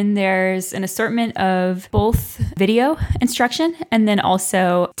click in, there's an assortment of both video instruction and then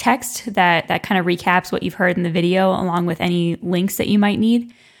also text that kind of recaps what you've heard in the video along with any links that you might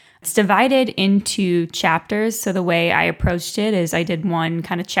need. It's divided into chapters. So the way I approached it is I did one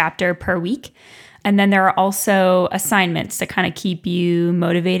kind of chapter per week. And then there are also assignments to kind of keep you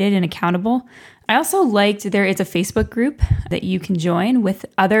motivated and accountable. I also liked there is a Facebook group that you can join with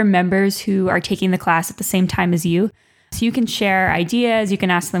other members who are taking the class at the same time as you. So you can share ideas, you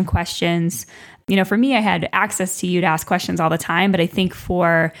can ask them questions. For me, I had access to you to ask questions all the time, but I think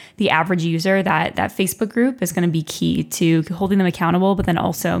for the average user, that Facebook group is going to be key to holding them accountable, but then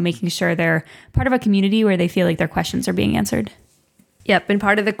also making sure they're part of a community where they feel like their questions are being answered. Yep. And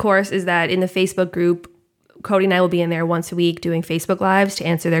part of the course is that in the Facebook group, Cody and I will be in there once a week doing Facebook Lives to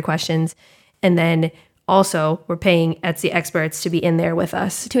answer their questions. And then also we're paying Etsy experts to be in there with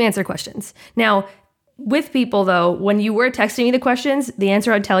us to answer questions. Now, with people, though, when you were texting me the questions, the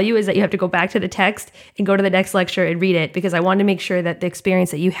answer I'd tell you is that you have to go back to the text and go to the next lecture and read it, because I wanted to make sure that the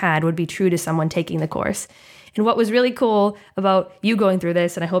experience that you had would be true to someone taking the course. And what was really cool about you going through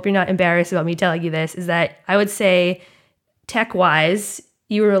this, and I hope you're not embarrassed about me telling you this, is that I would say tech-wise,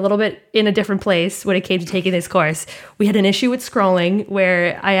 you were a little bit in a different place when it came to taking this course. We had an issue with scrolling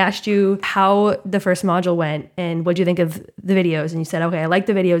where I asked you how the first module went and what'd you think of the videos? And you said, okay, I liked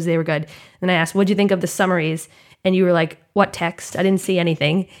the videos, they were good. And I asked, what'd you think of the summaries? And you were like, what text? I didn't see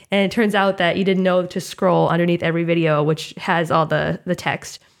anything. And it turns out that you didn't know to scroll underneath every video, which has all the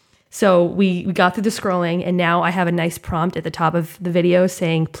text. So we got through the scrolling, and now I have a nice prompt at the top of the video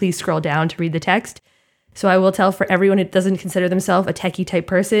saying, please scroll down to read the text. So I will tell, for everyone who doesn't consider themselves a techie type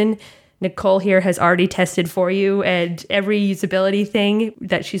person, Nicole here has already tested for you, and every usability thing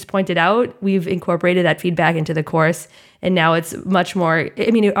that she's pointed out, we've incorporated that feedback into the course. And now it's much more,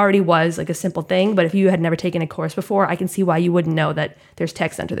 it already was like a simple thing, but if you had never taken a course before, I can see why you wouldn't know that there's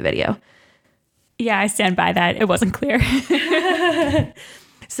text under the video. Yeah, I stand by that. It wasn't clear.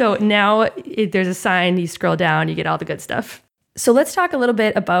 So now there's a sign, you scroll down, you get all the good stuff. So let's talk a little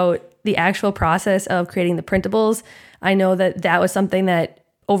bit about the actual process of creating the printables. I know that was something that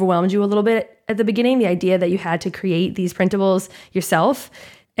overwhelmed you a little bit at the beginning, the idea that you had to create these printables yourself.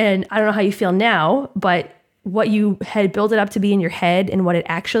 And I don't know how you feel now, but what you had built it up to be in your head and what it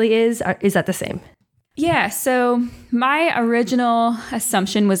actually is that the same? Yeah, so my original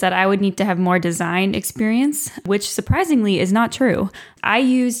assumption was that I would need to have more design experience, which surprisingly is not true. I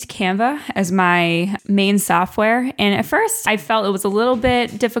used Canva as my main software, and at first I felt it was a little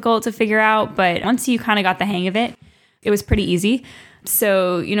bit difficult to figure out, but once you kind of got the hang of it, it was pretty easy.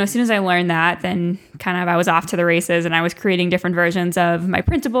 So, as soon as I learned that, then kind of I was off to the races, and I was creating different versions of my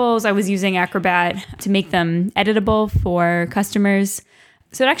printables. I was using Acrobat to make them editable for customers.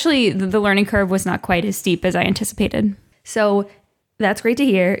 So actually, the learning curve was not quite as steep as I anticipated. So that's great to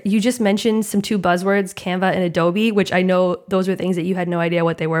hear. You just mentioned some two buzzwords, Canva and Adobe, which I know those were things that you had no idea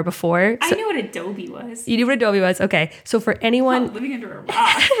what they were before. I knew what Adobe was. You knew what Adobe was? Okay. So for anyone... living under a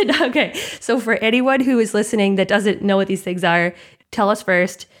rock. Okay. So for anyone who is listening that doesn't know what these things are, tell us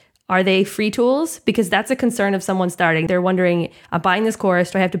first, are they free tools? Because that's a concern of someone starting. They're wondering, I'm buying this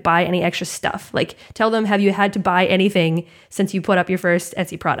course, do I have to buy any extra stuff? Like, tell them, have you had to buy anything since you put up your first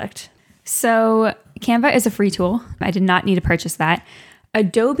Etsy product? So Canva is a free tool. I did not need to purchase that.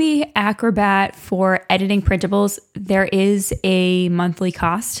 Adobe Acrobat for editing printables, there is a monthly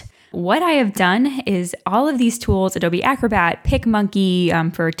cost. What I have done is all of these tools, Adobe Acrobat,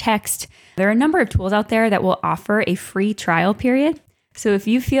 PicMonkey for text, there are a number of tools out there that will offer a free trial period. So if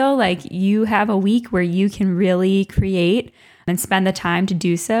you feel like you have a week where you can really create and spend the time to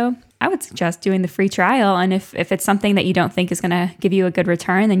do so, I would suggest doing the free trial. And if it's something that you don't think is going to give you a good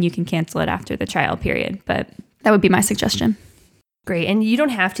return, then you can cancel it after the trial period. But that would be my suggestion. Great. And you don't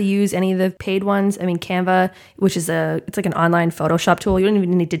have to use any of the paid ones. Canva, which is it's like an online Photoshop tool. You don't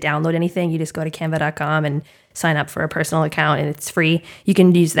even need to download anything. You just go to canva.com and sign up for a personal account, and it's free. You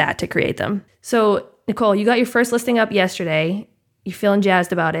can use that to create them. So Nicole, you got your first listing up yesterday. You're feeling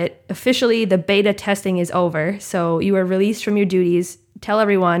jazzed about it. Officially, the beta testing is over, so you are released from your duties. Tell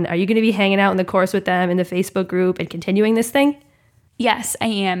everyone, are you going to be hanging out in the course with them in the Facebook group and continuing this thing? Yes, I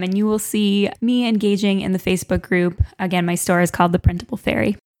am, and you will see me engaging in the Facebook group. Again, my store is called The Printable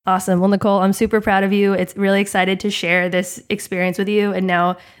Fairy. Awesome. Well, Nicole, I'm super proud of you. It's really excited to share this experience with you. And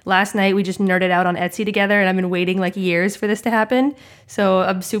now, last night, we just nerded out on Etsy together, and I've been waiting like years for this to happen. So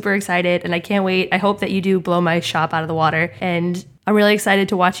I'm super excited, and I can't wait. I hope that you do blow my shop out of the water. And I'm really excited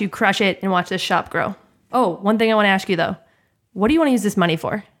to watch you crush it and watch this shop grow. Oh, one thing I want to ask you, though. What do you want to use this money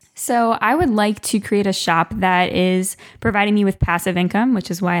for? So I would like to create a shop that is providing me with passive income,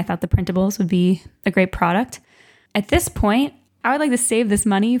 which is why I thought the printables would be a great product. At this point, I would like to save this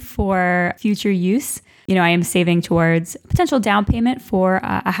money for future use. I am saving towards potential down payment for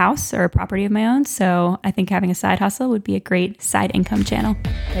a house or a property of my own. So I think having a side hustle would be a great side income channel.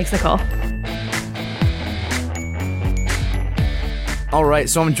 Thanks, Nicole. All right,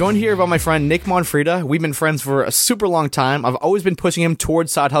 so I'm joined here by my friend Nick Monfrida. We've been friends for a super long time. I've always been pushing him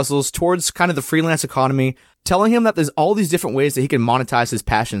towards side hustles, towards kind of the freelance economy. telling him that there's all these different ways that he can monetize his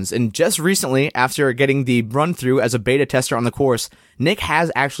passions. And just recently, after getting the run through as a beta tester on the course, Nick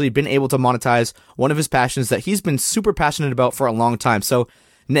has actually been able to monetize one of his passions that he's been super passionate about for a long time. So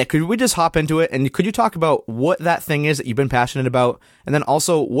Nick, could we just hop into it, and could you talk about what that thing is that you've been passionate about? And then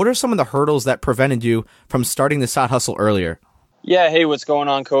also, what are some of the hurdles that prevented you from starting the side hustle earlier? Yeah, hey, what's going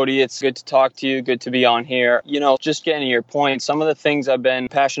on, Cody? It's good to talk to you. Good to be on here. Just getting to your point, some of the things I've been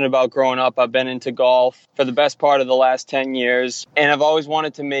passionate about growing up, I've been into golf for the best part of the last 10 years. And I've always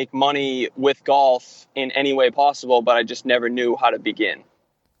wanted to make money with golf in any way possible, but I just never knew how to begin.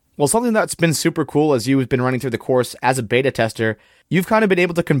 Well, something that's been super cool as you've been running through the course as a beta tester, you've kind of been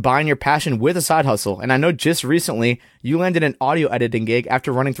able to combine your passion with a side hustle. And I know just recently you landed an audio editing gig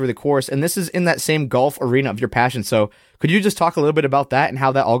after running through the course, and this is in that same golf arena of your passion. So could you just talk a little bit about that and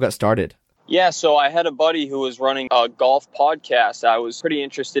how that all got started? Yeah, so I had a buddy who was running a golf podcast. I was pretty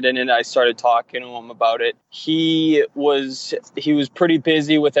interested in it. I started talking to him about it. He was pretty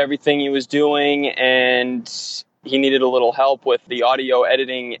busy with everything he was doing, and he needed a little help with the audio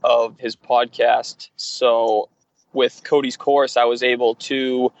editing of his podcast. So with Cody's course, I was able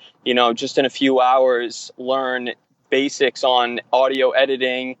to, just in a few hours, learn basics on audio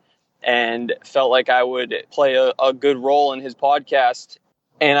editing and felt like I would play a good role in his podcast.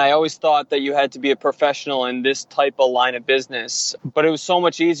 And I always thought that you had to be a professional in this type of line of business, but it was so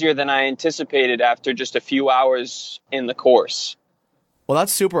much easier than I anticipated after just a few hours in the course. Well,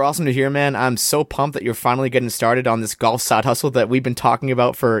 that's super awesome to hear, man. I'm so pumped that you're finally getting started on this golf side hustle that we've been talking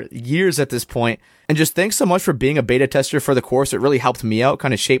about for years at this point. And just thanks so much for being a beta tester for the course. It really helped me out,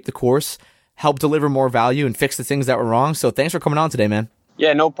 kind of shape the course, help deliver more value and fix the things that were wrong. So thanks for coming on today, man.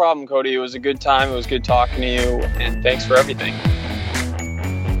 Yeah, no problem, Cody. It was a good time. It was good talking to you, and thanks for everything.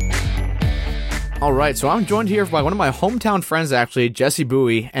 All right, so I'm joined here by one of my hometown friends, actually, Jesse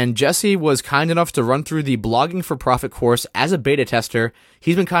Bowie, and Jesse was kind enough to run through the Blogging for Profit course as a beta tester.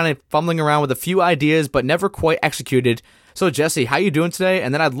 He's been kind of fumbling around with a few ideas, but never quite executed. So, Jesse, how you doing today?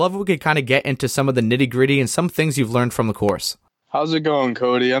 And then I'd love if we could kind of get into some of the nitty-gritty and some things you've learned from the course. How's it going,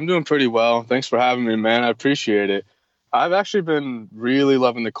 Cody? I'm doing pretty well. Thanks for having me, man. I appreciate it. I've actually been really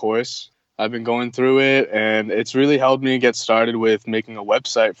loving the course. I've been going through it, and it's really helped me get started with making a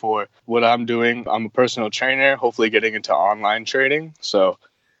website for what I'm doing. I'm a personal trainer, hopefully getting into online trading. So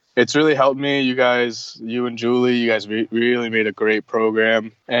it's really helped me. You and Julie, you guys really made a great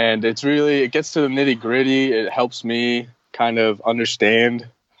program. And it gets to the nitty gritty. It helps me kind of understand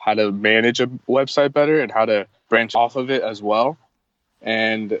how to manage a website better and how to branch off of it as well.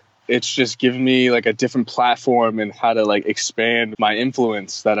 And it's just given me like a different platform and how to like expand my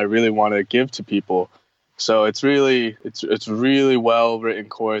influence that I really want to give to people. So it's really well written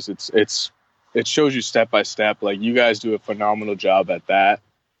course. It shows you step by step. Like, you guys do a phenomenal job at that.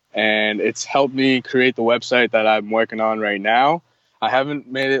 And it's helped me create the website that I'm working on right now. I haven't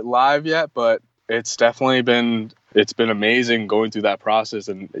made it live yet, but it's been amazing going through that process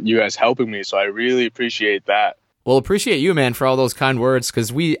and you guys helping me. So I really appreciate that. Well, appreciate you, man, for all those kind words,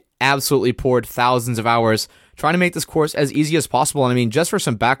 because we absolutely poured thousands of hours trying to make this course as easy as possible. And I mean, just for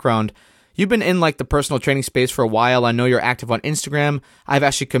some background, you've been in like the personal training space for a while. I know you're active on Instagram. I've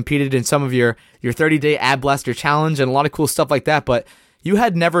actually competed in some of your 30-day Ad Blaster challenge and a lot of cool stuff like that, but you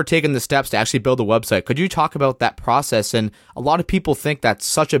had never taken the steps to actually build a website. Could you talk about that process? And a lot of people think that's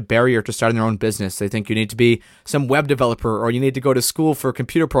such a barrier to starting their own business. They think you need to be some web developer or you need to go to school for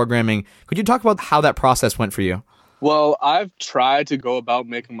computer programming. Could you talk about how that process went for you? Well, I've tried to go about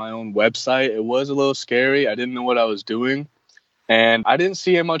making my own website. It was a little scary. I didn't know what I was doing, and I didn't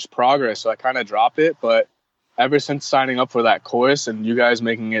see much progress, so I kind of dropped it. But ever since signing up for that course and you guys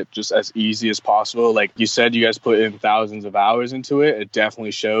making it just as easy as possible, like you said, you guys put in thousands of hours into it. It definitely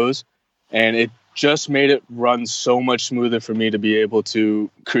shows, and it just made it run so much smoother for me to be able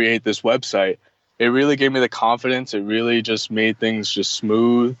to create this website. It really gave me the confidence. It really just made things just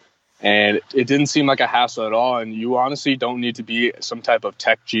smooth. And it didn't seem like a hassle at all. And you honestly don't need to be some type of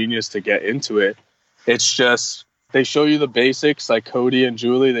tech genius to get into it. It's just, they show you the basics, like Cody and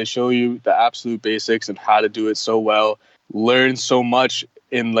Julie. They show you the absolute basics and how to do it so well. Learn so much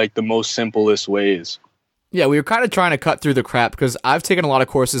in like the most simplest ways. Yeah, we were kind of trying to cut through the crap because I've taken a lot of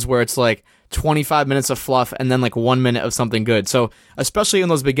courses where it's like 25 minutes of fluff and then like 1 minute of something good. So especially in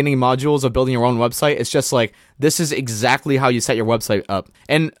those beginning modules of building your own website, it's just like, this is exactly how you set your website up.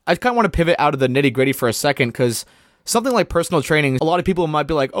 And I kind of want to pivot out of the nitty gritty for a second because something like personal training, a lot of people might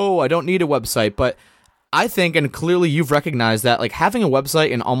be like, oh, I don't need a website. But I think, and clearly you've recognized that like having a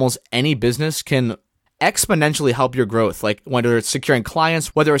website in almost any business can exponentially help your growth, like whether it's securing clients,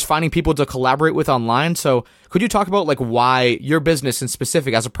 whether it's finding people to collaborate with online. So could you talk about like why your business in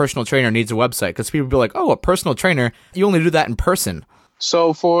specific as a personal trainer needs a website? Because people be like, oh, a personal trainer, you only do that in person.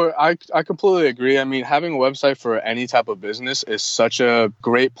 So I completely agree. I mean, having a website for any type of business is such a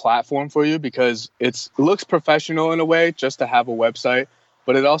great platform for you because it looks professional in a way just to have a website.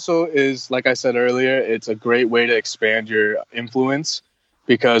 But it also is, like I said earlier, it's a great way to expand your influence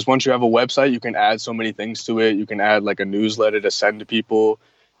because once you have a website, you can add so many things to it. You can add like a newsletter to send to people.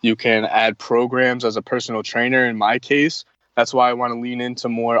 You can add programs as a personal trainer. In my case, that's why I want to lean into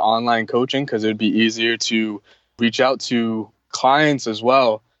more online coaching because it'd be easier to reach out to clients as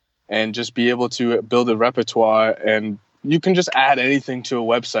well and just be able to build a repertoire. And you can just add anything to a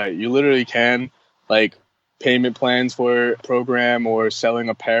website. You literally can, like payment plans for a program or selling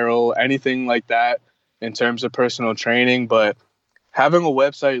apparel, anything like that in terms of personal training. But having a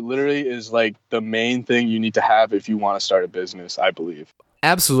website literally is like the main thing you need to have if you want to start a business, I believe.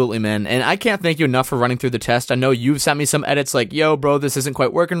 Absolutely, man. And I can't thank you enough for running through the test. I know you've sent me some edits like, yo, bro, this isn't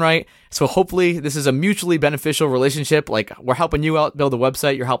quite working right. So hopefully this is a mutually beneficial relationship. Like we're helping you out build a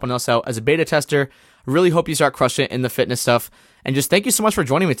website. You're helping us out as a beta tester. Really hope you start crushing it in the fitness stuff. And just thank you so much for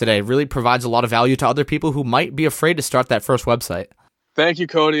joining me today. It really provides a lot of value to other people who might be afraid to start that first website. Thank you,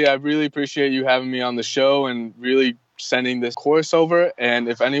 Cody. I really appreciate you having me on the show and really sending this course over. And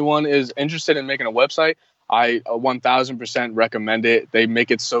if anyone is interested in making a website, I 1000% recommend it. They make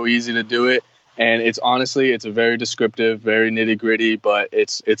it so easy to do it. And it's a very descriptive, very nitty gritty, but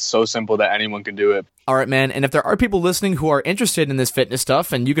it's so simple that anyone can do it. All right, man. And if there are people listening who are interested in this fitness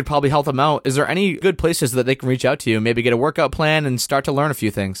stuff and you could probably help them out, is there any good places that they can reach out to you, maybe get a workout plan and start to learn a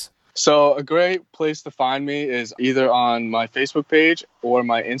few things? So a great place to find me is either on my Facebook page or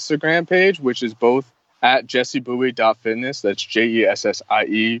my Instagram page, which is both at jessiebui.fitness. That's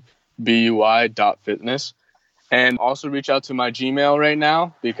JESSIEBUI.fitness. And also reach out to my Gmail right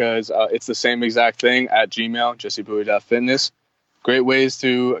now because it's the same exact thing at Gmail, jessiebui.fitness. Great ways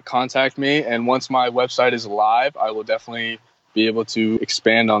to contact me. And once my website is live, I will definitely be able to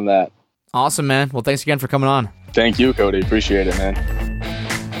expand on that. Awesome, man. Well, thanks again for coming on. Thank you, Cody. Appreciate it, man.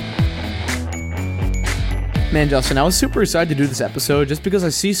 Man, Justin, I was super excited to do this episode just because I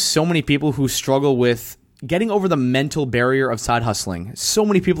see so many people who struggle with getting over the mental barrier of side hustling. So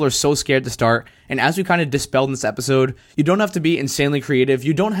many people are so scared to start. And as we kind of dispelled in this episode, you don't have to be insanely creative.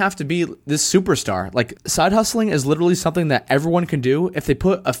 You don't have to be this superstar. Like side hustling is literally something that everyone can do if they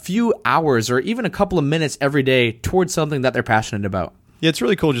put a few hours or even a couple of minutes every day towards something that they're passionate about. Yeah, it's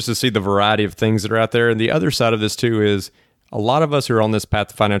really cool just to see the variety of things that are out there. And the other side of this too is a lot of us who are on this path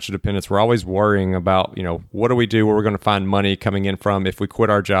to financial independence, we're always worrying about, what do we do, where we're going to find money coming in from if we quit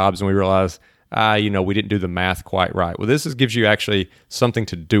our jobs and we realize, we didn't do the math quite right. Well, this gives you actually something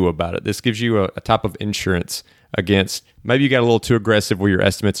to do about it. This gives you a type of insurance against maybe you got a little too aggressive with your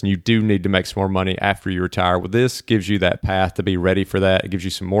estimates and you do need to make some more money after you retire. Well, this gives you that path to be ready for that. It gives you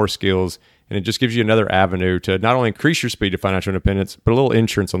some more skills and it just gives you another avenue to not only increase your speed to financial independence, but a little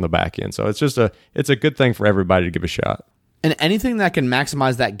insurance on the back end. So it's a good thing for everybody to give a shot. And anything that can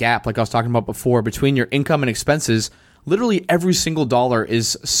maximize that gap, like I was talking about before, between your income and expenses, literally every single dollar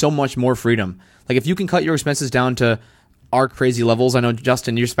is so much more freedom. Like if you can cut your expenses down to our crazy levels, I know,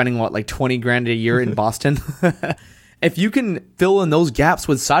 Justin, you're spending like 20 grand a year in Boston. If you can fill in those gaps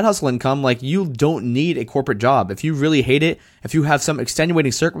with side hustle income, like you don't need a corporate job. If you really hate it, if you have some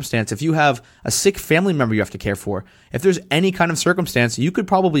extenuating circumstance, if you have a sick family member you have to care for, if there's any kind of circumstance, you could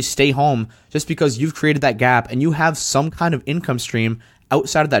probably stay home just because you've created that gap and you have some kind of income stream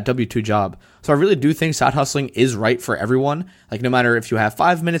outside of that W-2 job. So I really do think side hustling is right for everyone. Like no matter if you have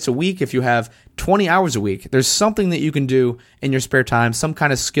 5 minutes a week, if you have 20 hours a week, there's something that you can do in your spare time, some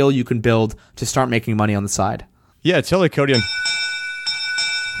kind of skill you can build to start making money on the side. Yeah, totally, Cody.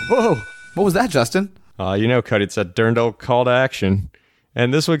 Whoa, what was that, Justin? Cody, it's a darned old call to action.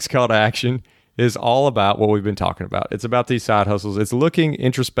 And this week's call to action is all about what we've been talking about. It's about these side hustles. It's looking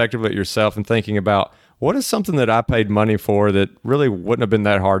introspectively at yourself and thinking about what is something that I paid money for that really wouldn't have been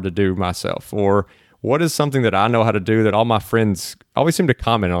that hard to do myself? Or what is something that I know how to do that all my friends always seem to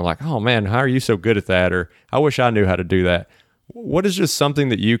comment on, like, oh man, how are you so good at that? Or I wish I knew how to do that. What is just something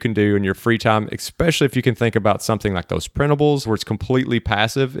that you can do in your free time, especially if you can think about something like those printables where it's completely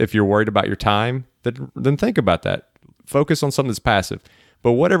passive? If you're worried about your time, then think about that. Focus on something that's passive.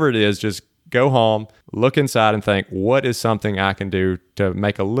 But whatever it is, just go home, look inside and think, what is something I can do to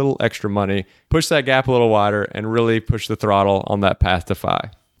make a little extra money, push that gap a little wider, and really push the throttle on that path to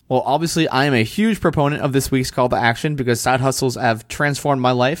FI? Well, obviously, I am a huge proponent of this week's call to action because side hustles have transformed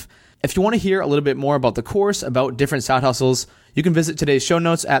my life. If you want to hear a little bit more about the course, about different side hustles, you can visit today's show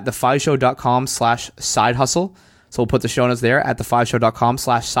notes at thefishow.com/side hustle. So we'll put the show notes there at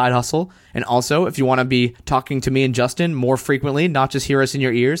thefishow.com/side hustle. And also, if you want to be talking to me and Justin more frequently, not just hear us in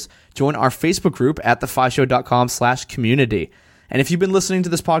your ears, join our Facebook group at thefishow.com/community. And if you've been listening to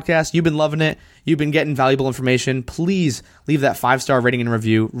this podcast, you've been loving it, you've been getting valuable information, please leave that 5-star rating and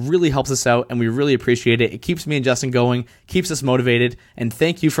review. Really helps us out, and we really appreciate it. It keeps me and Justin going, keeps us motivated, and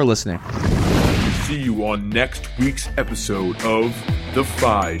thank you for listening. See you on next week's episode of The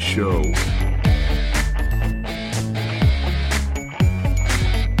Fi Show.